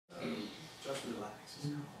Relax is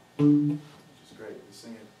called. Which is great. We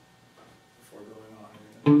sing it before going on.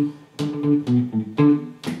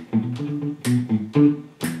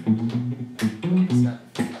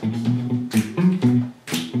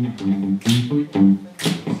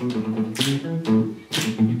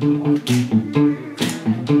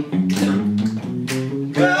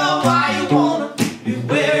 Girl, why you wanna be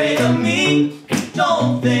wary of me?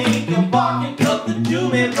 Don't think you're barking up the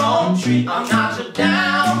doom and wrong tree. I'm not your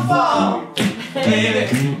downfall, baby.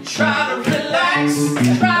 Try to relax,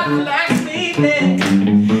 baby.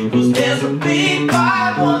 'Cause there's a big,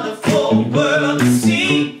 wide, wonderful world to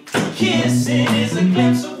see. Kissing is a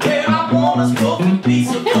glimpse of where I want us both to be.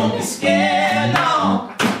 So don't be scared, no,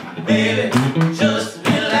 baby. Just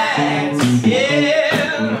relax,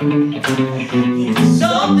 yeah.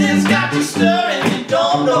 Something's got you stirring, you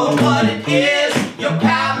don't know what it is. Your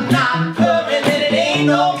power not permanent, it ain't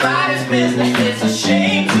nobody's business. It's a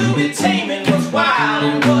shame to be taming what's wild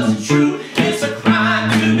and what's true. It's a crime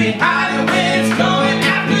to be hiding when it's coming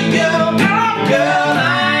after you. Oh, girl,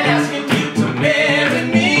 I ain't asking you to marry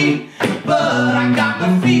me, but I got the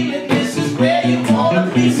feeling this is where you wanna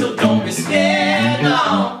be. So don't be scared,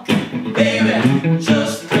 no, baby,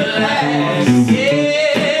 just relax,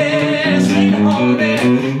 yeah. Sing home, baby.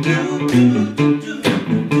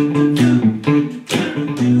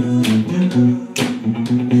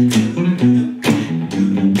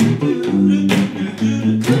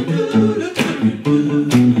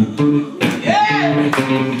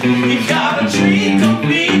 You got a dream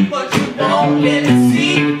complete, but you won't let it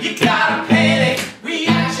see. You got a panic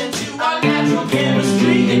reaction to our natural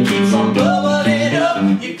chemistry. It keeps on bubbling up.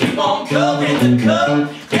 You keep on covering the cup.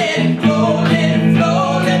 Let it flow,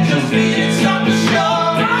 let your feelings start to show.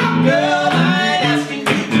 Girl, I ain't asking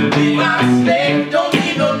you to be my slave. Don't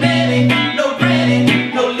need no nanny, no granny,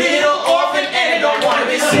 no little orphan, and I don't wanna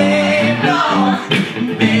be saved, no.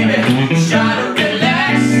 Baby, try to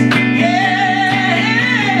relax, yeah.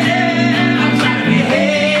 I'm trying to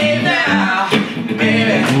behave now,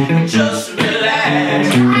 baby, just relax.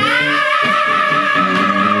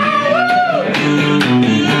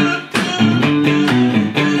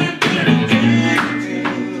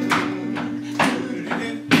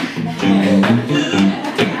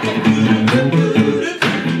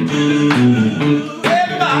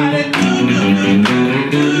 Everybody,